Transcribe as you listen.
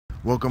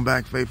Welcome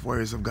back, Faith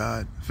Warriors of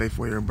God. Faith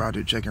Warrior and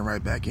Brother checking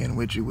right back in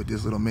with you with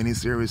this little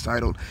mini-series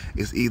titled,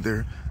 It's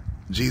Either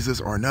Jesus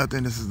or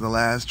Nothing. This is the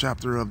last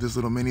chapter of this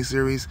little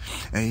mini-series.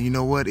 And you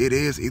know what? It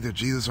is either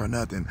Jesus or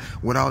nothing.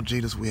 Without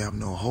Jesus, we have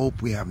no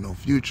hope. We have no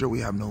future.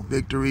 We have no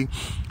victory.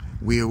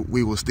 We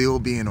will still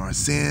be in our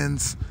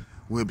sins.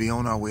 We'll be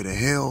on our way to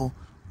hell.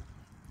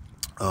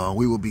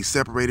 We will be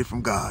separated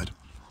from God.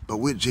 But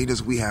with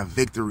Jesus, we have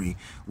victory.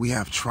 We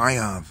have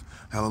triumph.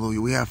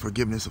 Hallelujah. We have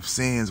forgiveness of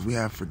sins. We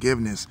have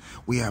forgiveness.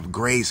 We have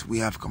grace. We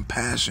have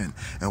compassion.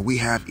 And we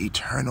have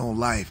eternal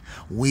life.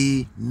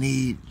 We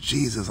need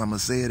Jesus. I'm going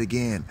to say it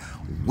again.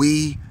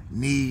 We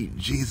need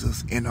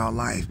Jesus in our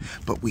life.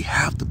 But we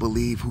have to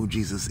believe who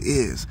Jesus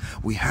is.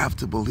 We have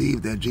to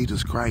believe that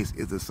Jesus Christ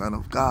is the Son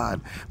of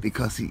God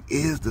because he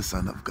is the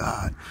Son of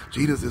God.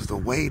 Jesus is the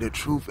way, the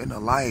truth, and the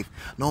life.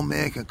 No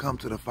man can come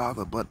to the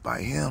Father but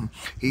by him.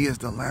 He is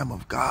the Lamb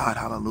of God.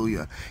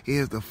 Hallelujah. He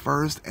is the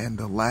first and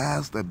the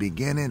last, the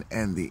beginning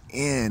and the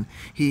end.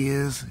 He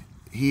is,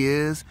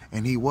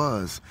 and he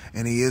was,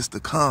 and he is to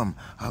come.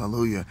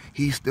 Hallelujah.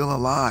 He's still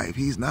alive.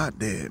 He's not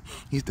dead.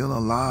 He's still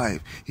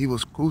alive. He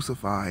was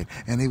crucified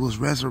and he was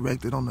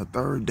resurrected on the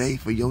third day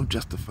for your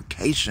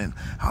justification.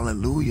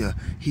 Hallelujah.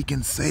 He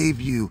can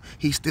save you.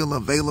 He's still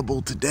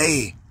available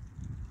today.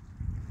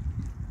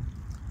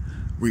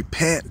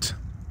 Repent.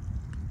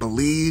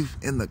 Believe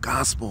in the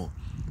gospel.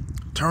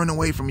 Turn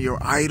away from your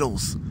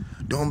idols.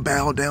 Don't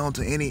bow down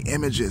to any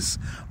images.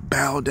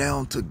 Bow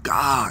down to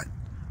God,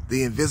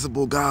 the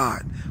invisible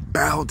God.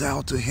 Bow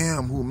down to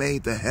him who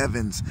made the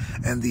heavens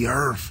and the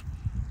earth.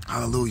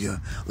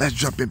 Hallelujah. Let's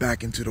jump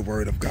back into the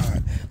word of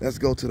God. Let's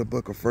go to the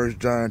book of 1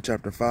 John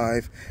chapter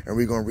 5, and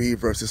we're going to read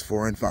verses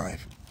 4 and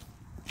 5.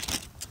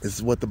 This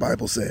is what the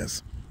Bible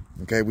says.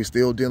 Okay, we're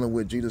still dealing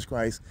with Jesus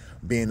Christ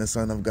being the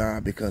Son of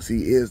God because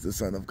he is the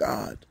Son of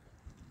God.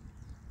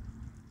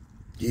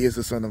 He is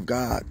the Son of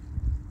God.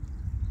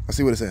 Let's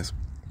see what it says.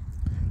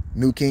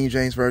 New King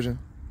James Version.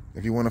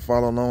 If you want to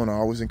follow along, I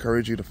always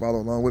encourage you to follow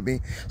along with me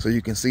so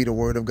you can see the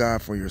word of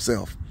God for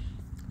yourself.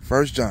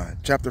 1 John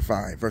chapter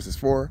 5, verses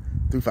 4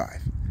 through 5.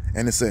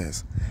 And it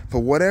says,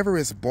 for whatever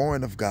is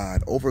born of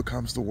God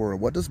overcomes the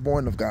world. What does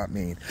born of God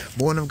mean?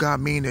 Born of God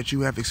mean that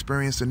you have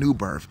experienced a new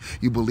birth.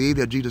 You believe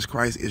that Jesus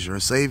Christ is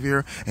your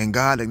Savior, and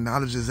God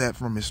acknowledges that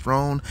from his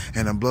throne,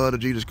 and the blood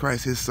of Jesus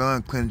Christ, his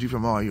Son, cleansed you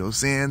from all your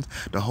sins.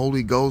 The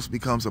Holy Ghost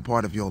becomes a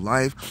part of your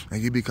life,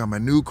 and you become a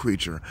new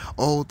creature.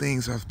 Old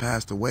things have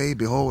passed away.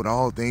 Behold,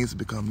 all things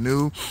become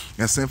new.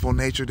 A sinful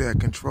nature that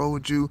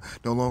controlled you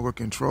no longer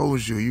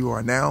controls you. You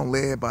are now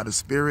led by the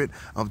Spirit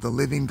of the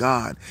living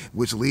God,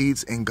 which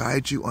leads and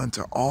guide you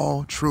unto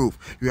all truth.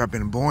 You have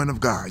been born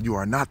of God. You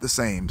are not the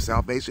same.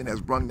 Salvation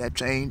has brought that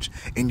change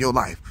in your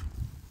life.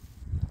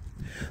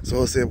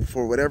 So it said,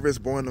 for whatever is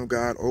born of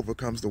God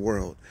overcomes the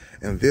world.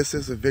 And this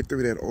is a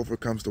victory that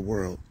overcomes the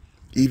world,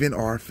 even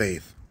our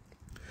faith.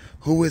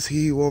 Who is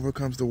he who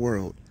overcomes the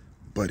world?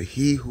 But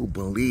he who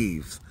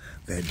believes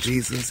that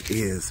Jesus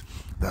is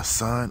the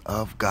Son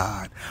of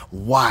God.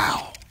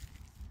 Wow.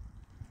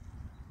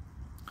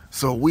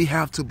 So we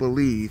have to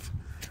believe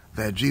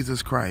that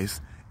Jesus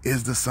Christ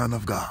is the Son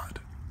of God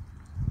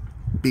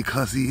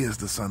because he is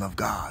the Son of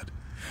God.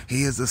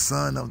 He is the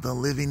Son of the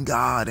living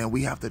God, and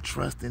we have to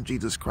trust in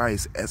Jesus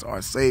Christ as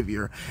our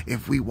Savior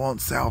if we want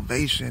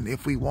salvation,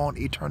 if we want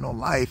eternal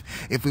life,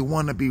 if we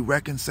want to be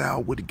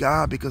reconciled with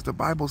God, because the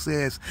Bible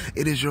says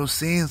it is your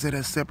sins that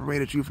have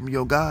separated you from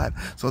your God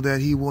so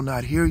that he will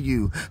not hear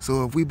you.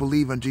 So if we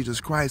believe in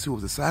Jesus Christ, who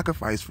was a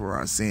sacrifice for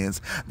our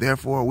sins,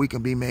 therefore we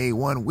can be made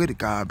one with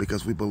God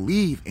because we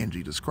believe in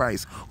Jesus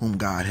Christ, whom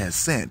God has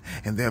sent.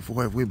 And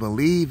therefore, if we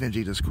believe in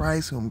Jesus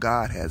Christ, whom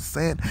God has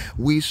sent,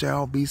 we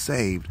shall be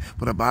saved.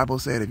 For the Bible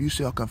said, if you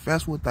shall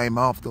confess with thy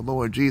mouth the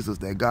Lord Jesus,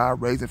 that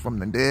God raised him from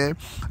the dead,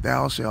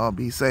 thou shalt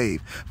be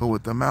saved. For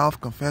with the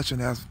mouth confession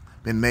has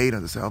been made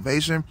unto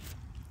salvation,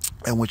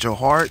 and with your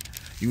heart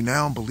you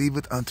now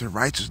believeth unto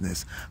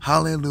righteousness.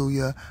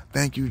 Hallelujah.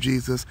 Thank you,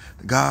 Jesus.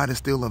 God is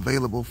still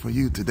available for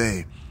you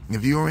today.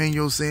 If you are in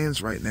your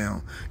sins right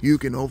now, you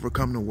can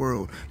overcome the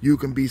world. You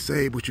can be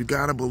saved, but you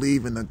got to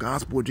believe in the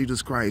gospel of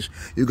Jesus Christ.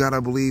 You got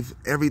to believe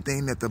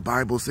everything that the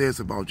Bible says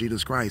about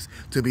Jesus Christ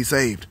to be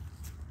saved.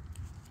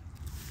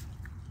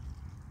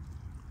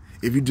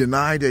 If you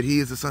deny that he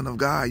is the Son of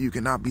God, you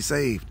cannot be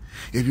saved.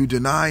 If you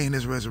deny in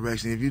his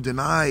resurrection, if you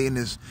deny in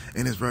his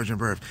virgin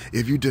birth,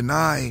 if you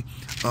deny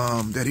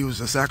that he was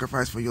a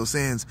sacrifice for your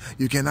sins,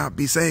 you cannot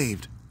be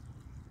saved.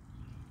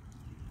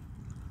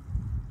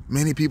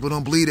 Many people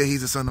don't believe that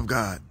he's the Son of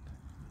God.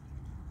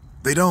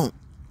 They don't.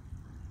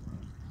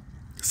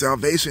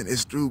 Salvation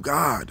is through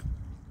God,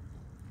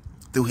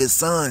 through his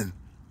Son.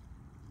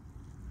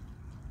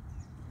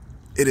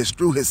 It is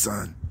through his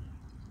Son.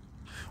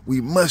 We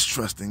must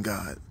trust in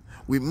God.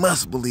 We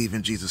must believe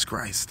in Jesus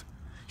Christ.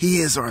 He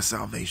is our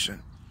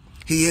salvation.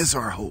 He is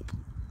our hope.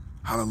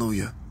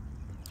 Hallelujah.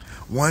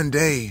 One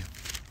day,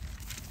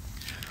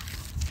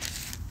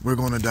 we're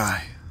going to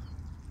die.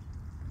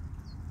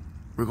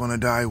 We're going to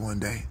die one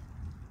day.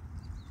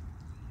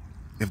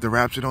 If the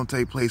rapture don't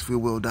take place, we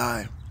will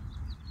die.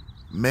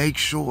 Make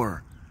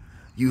sure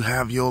you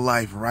have your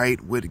life right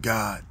with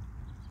God.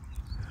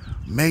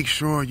 Make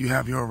sure you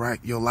have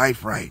your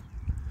life right.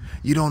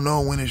 You don't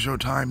know when it's your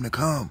time to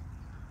come.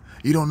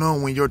 You don't know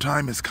when your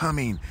time is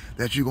coming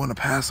that you're going to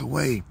pass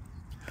away.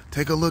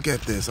 Take a look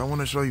at this. I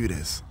want to show you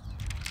this.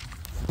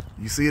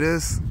 You see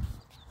this?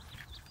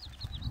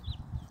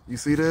 You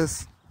see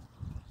this?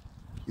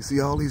 You see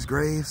all these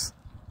graves?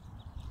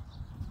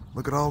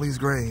 Look at all these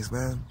graves,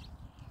 man.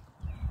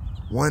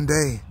 One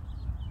day,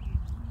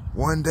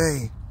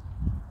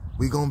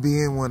 we gonna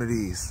be in one of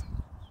these.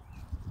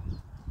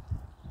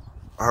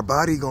 Our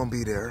body gonna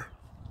be there,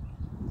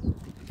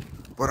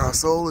 but our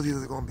soul is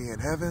either gonna be in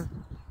heaven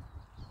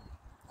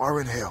or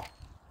in hell.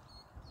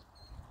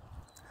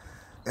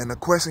 And the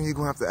question you're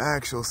gonna have to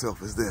ask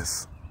yourself is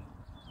this: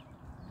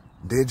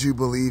 did you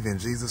believe in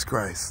Jesus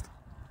Christ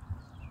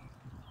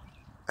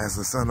as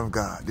the Son of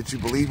God? Did you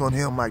believe on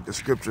him like the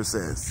scripture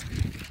says?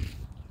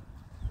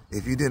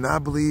 If you did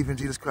not believe in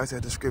Jesus Christ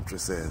as the scripture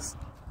says,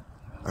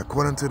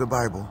 according to the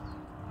Bible,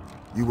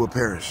 you will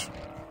perish.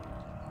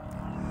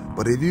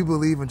 But if you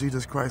believe in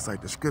Jesus Christ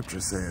like the scripture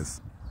says,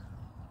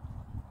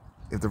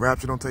 if the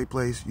rapture don't take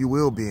place, you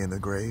will be in the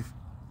grave,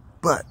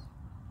 but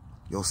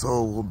your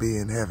soul will be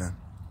in heaven.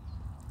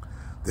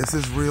 This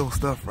is real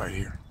stuff right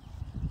here.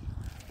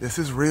 This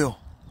is real.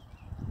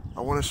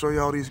 I want to show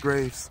you all these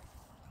graves.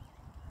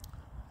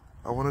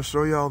 I want to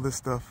show you all this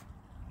stuff,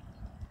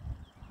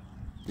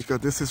 because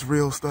this is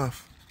real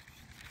stuff.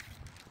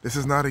 This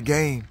is not a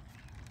game.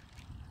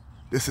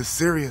 This is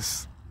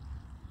serious.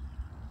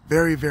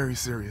 Very, very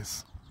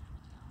serious.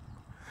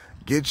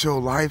 Get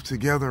your life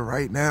together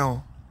right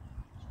now.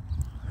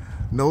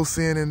 No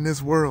sin in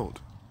this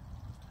world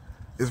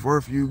is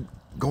worth you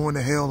going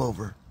to hell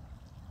over.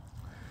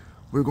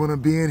 We're going to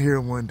be in here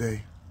one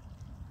day,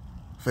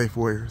 faith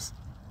warriors.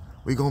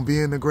 We're going to be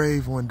in the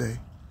grave one day.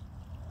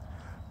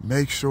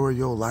 Make sure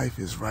your life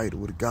is right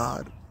with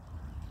God.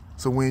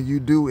 So when you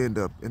do end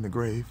up in the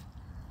grave,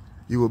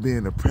 you will be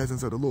in the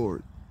presence of the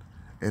Lord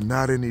and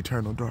not in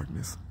eternal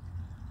darkness.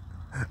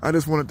 I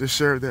just wanted to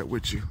share that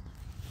with you,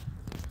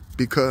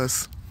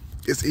 because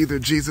it's either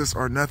Jesus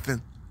or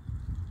nothing.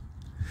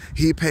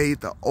 He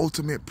paid the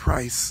ultimate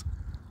price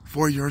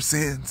for your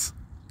sins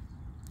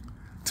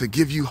to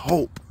give you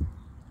hope,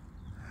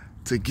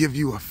 to give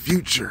you a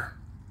future.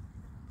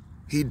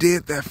 He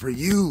did that for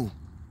you.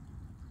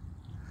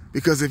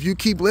 Because if you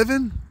keep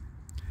living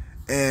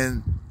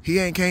and he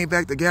ain't came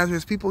back to gather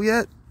his people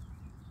yet,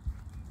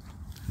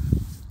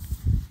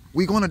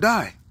 we gonna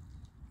die.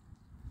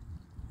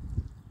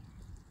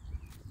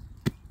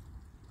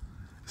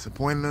 It's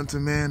appointed unto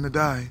man to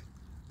die.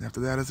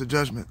 After that is a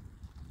judgment.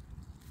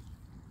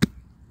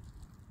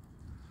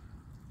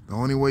 The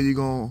only way you're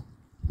gonna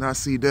not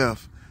see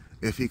death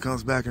if he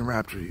comes back and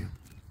rapture you.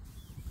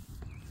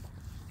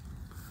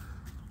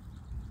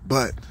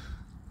 But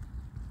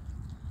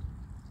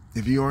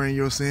if you are in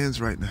your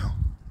sins right now,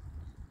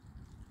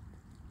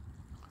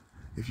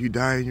 if you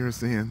die in your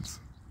sins,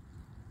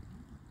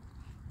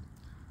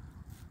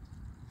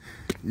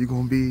 you're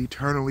going to be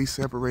eternally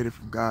separated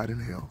from God in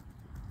hell.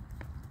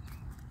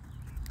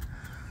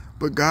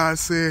 But God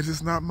says,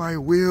 it's not my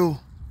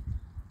will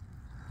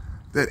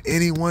that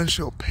anyone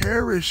shall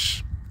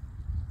perish,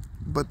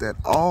 but that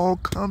all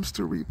comes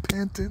to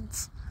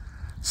repentance.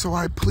 So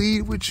I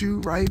plead with you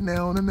right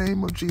now in the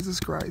name of Jesus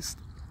Christ.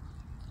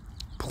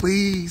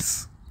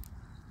 Please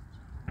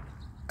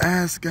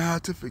ask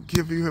God to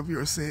forgive you of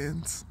your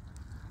sins.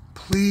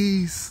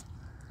 Please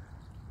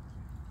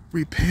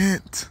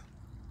repent.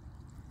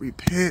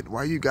 Repent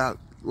while you got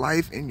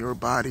life in your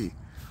body.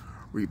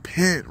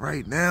 Repent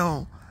right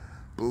now.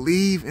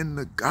 Believe in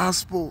the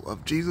gospel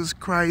of Jesus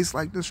Christ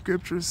like the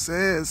scripture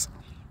says.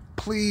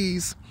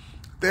 Please,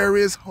 there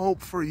is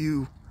hope for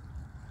you.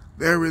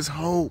 There is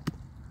hope.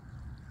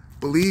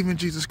 Believe in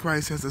Jesus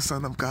Christ as the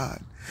Son of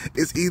God.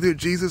 It's either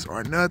Jesus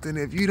or nothing.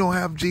 If you don't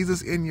have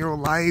Jesus in your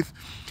life,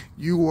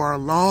 you are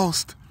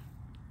lost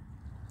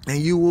and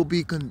you will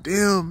be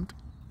condemned.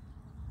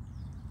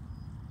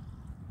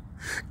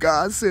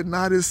 God sent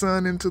not his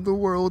Son into the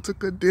world to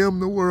condemn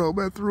the world,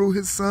 but through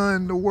his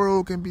Son, the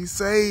world can be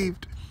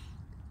saved.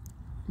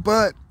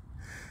 But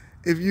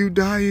if you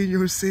die in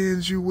your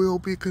sins, you will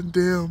be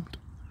condemned.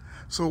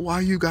 So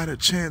why you got a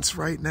chance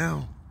right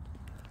now?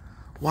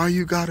 Why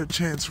you got a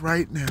chance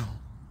right now?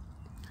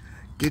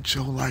 Get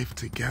your life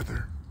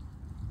together.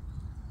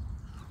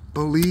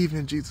 Believe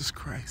in Jesus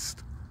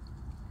Christ.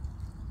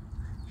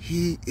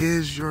 He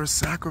is your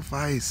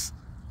sacrifice.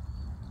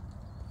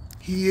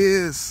 He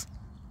is.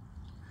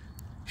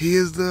 He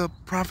is the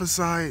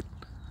prophesied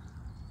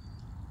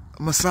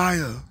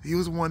Messiah. He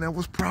was one that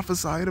was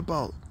prophesied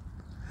about.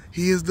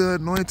 He is the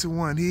anointed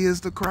one. He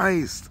is the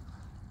Christ.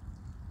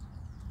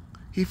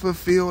 He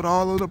fulfilled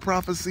all of the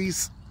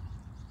prophecies.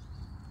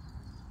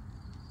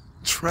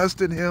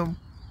 Trust in him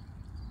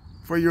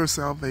for your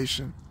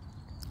salvation.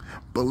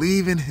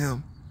 Believe in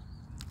him.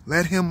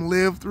 Let him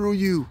live through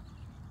you.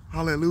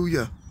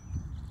 Hallelujah.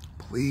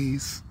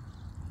 Please,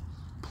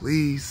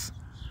 please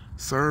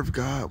serve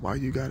God while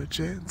you got a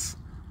chance.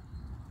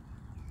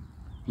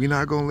 We're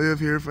not going to live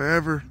here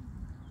forever.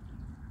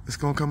 It's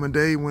going to come a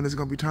day when it's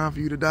going to be time for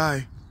you to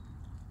die.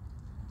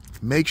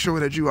 Make sure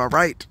that you are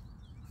right.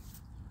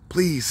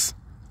 Please,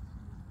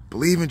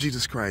 believe in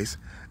Jesus Christ.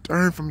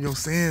 Turn from your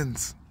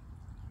sins.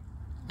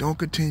 Don't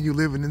continue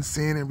living in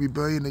sin and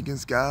rebellion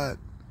against God,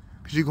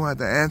 because you're going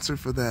to have to answer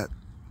for that.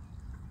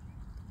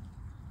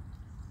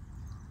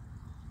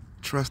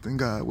 Trust in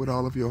God with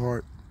all of your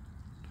heart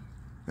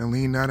and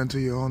lean not into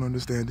your own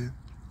understanding.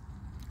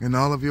 In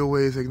all of your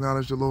ways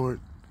acknowledge the Lord,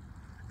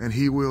 and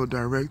He will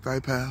direct thy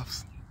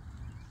paths.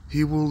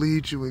 He will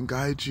lead you and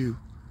guide you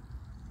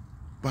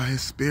by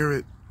His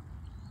Spirit.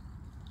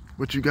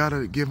 But you got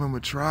to give Him a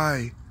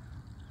try.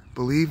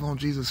 Believe on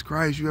Jesus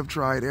Christ. You have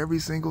tried every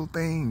single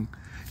thing.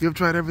 You have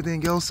tried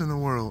everything else in the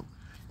world,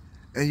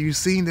 and you've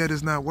seen that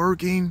it's not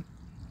working.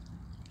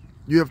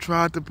 You have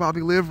tried to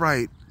probably live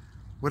right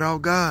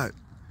without God,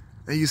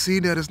 and you see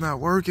that it's not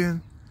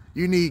working.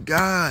 You need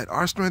God.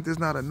 Our strength is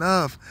not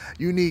enough.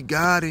 You need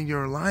God in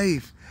your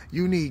life.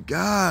 You need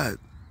God.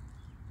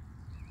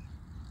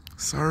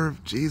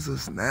 Serve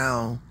Jesus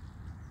now.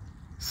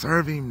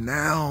 Serve Him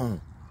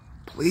now.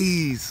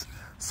 Please,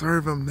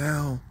 serve Him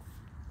now.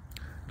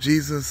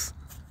 Jesus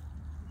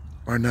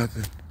or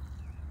nothing.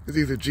 It's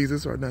either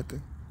Jesus or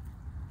nothing.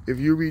 If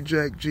you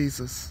reject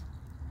Jesus,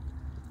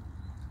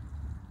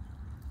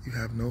 you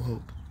have no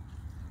hope.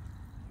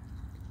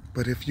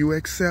 But if you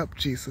accept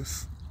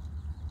Jesus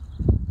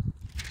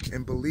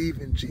and believe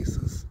in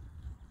Jesus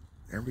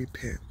and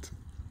repent,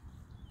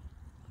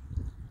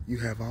 you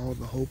have all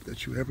the hope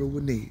that you ever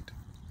would need.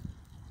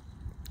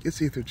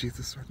 It's either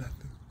Jesus or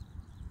nothing.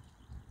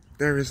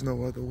 There is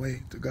no other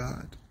way to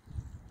God.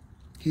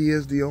 He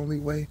is the only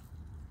way.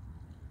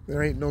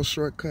 There ain't no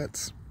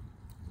shortcuts.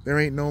 There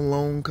ain't no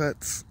long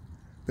cuts.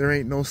 There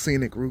ain't no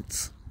scenic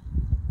routes.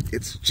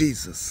 It's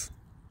Jesus.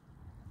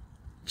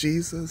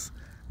 Jesus,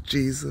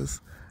 Jesus,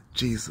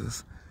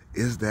 Jesus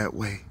is that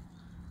way.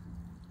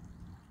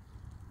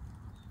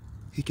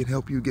 He can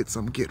help you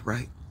get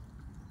right.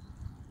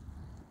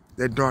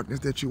 That darkness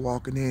that you're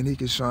walking in, He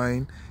can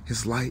shine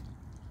His light.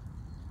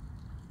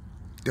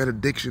 That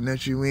addiction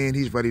that you're in,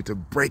 He's ready to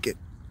break it.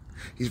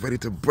 He's ready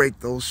to break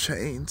those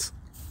chains.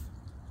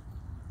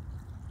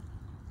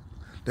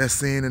 That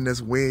sin and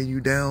that's weighing you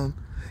down,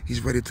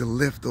 He's ready to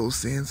lift those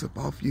sins up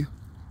off you.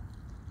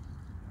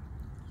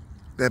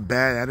 That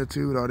bad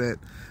attitude or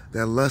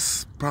that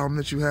lust problem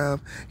that you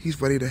have, He's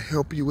ready to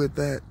help you with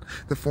that.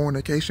 The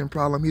fornication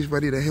problem, He's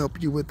ready to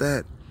help you with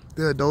that.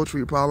 The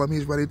adultery problem,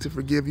 He's ready to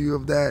forgive you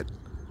of that.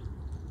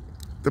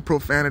 The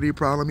profanity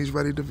problem, He's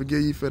ready to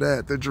forgive you for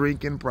that. The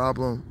drinking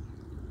problem,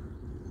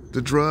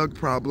 the drug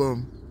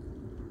problem,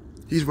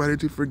 He's ready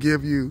to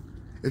forgive you.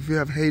 If you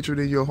have hatred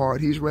in your heart,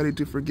 He's ready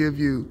to forgive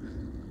you.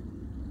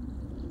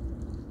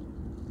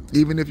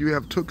 Even if you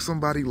have took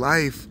somebody's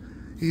life,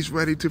 He's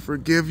ready to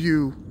forgive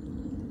you.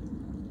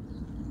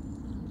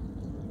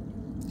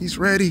 He's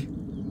ready.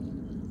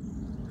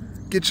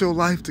 Get your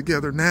life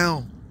together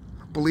now.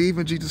 Believe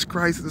in Jesus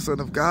Christ, the Son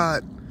of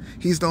God.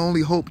 He's the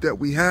only hope that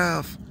we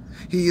have.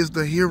 He is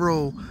the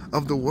hero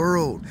of the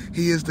world.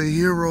 He is the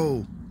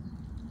hero.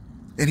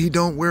 And He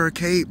don't wear a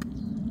cape.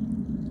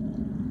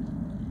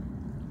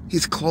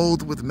 He's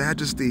clothed with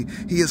majesty.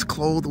 He is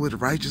clothed with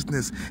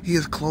righteousness. He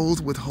is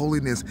clothed with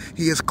holiness.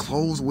 He is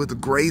clothed with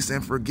grace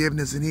and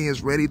forgiveness, and He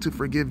is ready to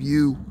forgive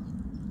you.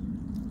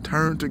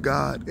 Turn to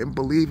God and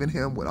believe in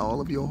Him with all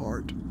of your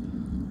heart.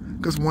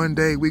 Because one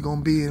day we're going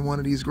to be in one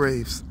of these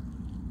graves.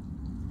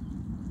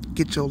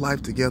 Get your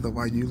life together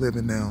while you're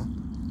living now,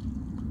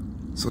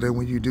 so that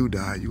when you do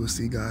die, you will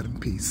see God in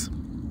peace.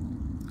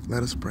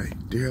 Let us pray.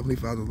 Dear Heavenly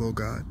Father, Lord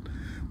God,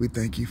 we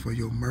thank You for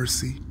Your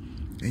mercy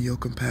and Your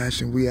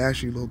compassion. We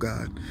ask You, Lord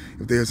God,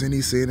 if there's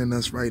any sin in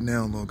us right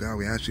now, Lord God,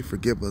 we ask You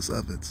forgive us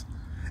of it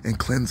and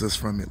cleanse us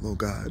from it, Lord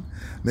God.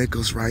 Make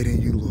us right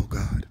in You, Lord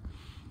God.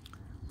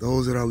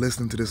 Those that are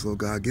listening to this, Lord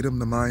God, get them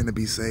the mind to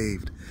be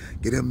saved.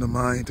 Get them the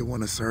mind to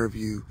want to serve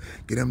You.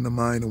 Get them the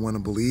mind to want to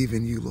believe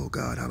in You, Lord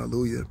God.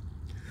 Hallelujah.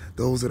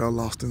 Those that are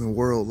lost in the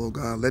world, Lord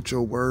God, let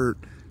Your word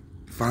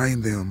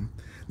find them,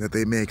 that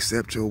they may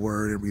accept Your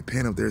word and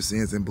repent of their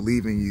sins and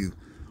believe in You.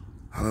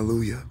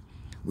 Hallelujah.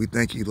 We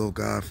thank You, Lord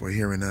God, for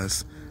hearing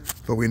us,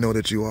 for we know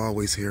that You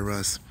always hear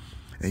us.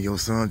 In Your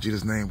Son,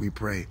 Jesus' name, we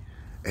pray.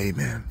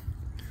 Amen.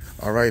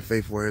 All right,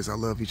 Faith Warriors, I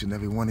love each and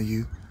every one of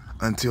you.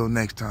 Until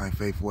next time,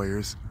 Faith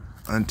Warriors,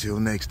 until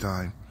next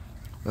time,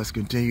 let's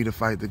continue to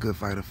fight the good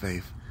fight of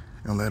faith,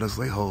 and let us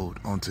lay hold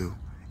onto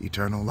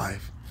eternal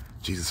life.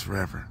 Jesus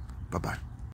forever. Bye-bye.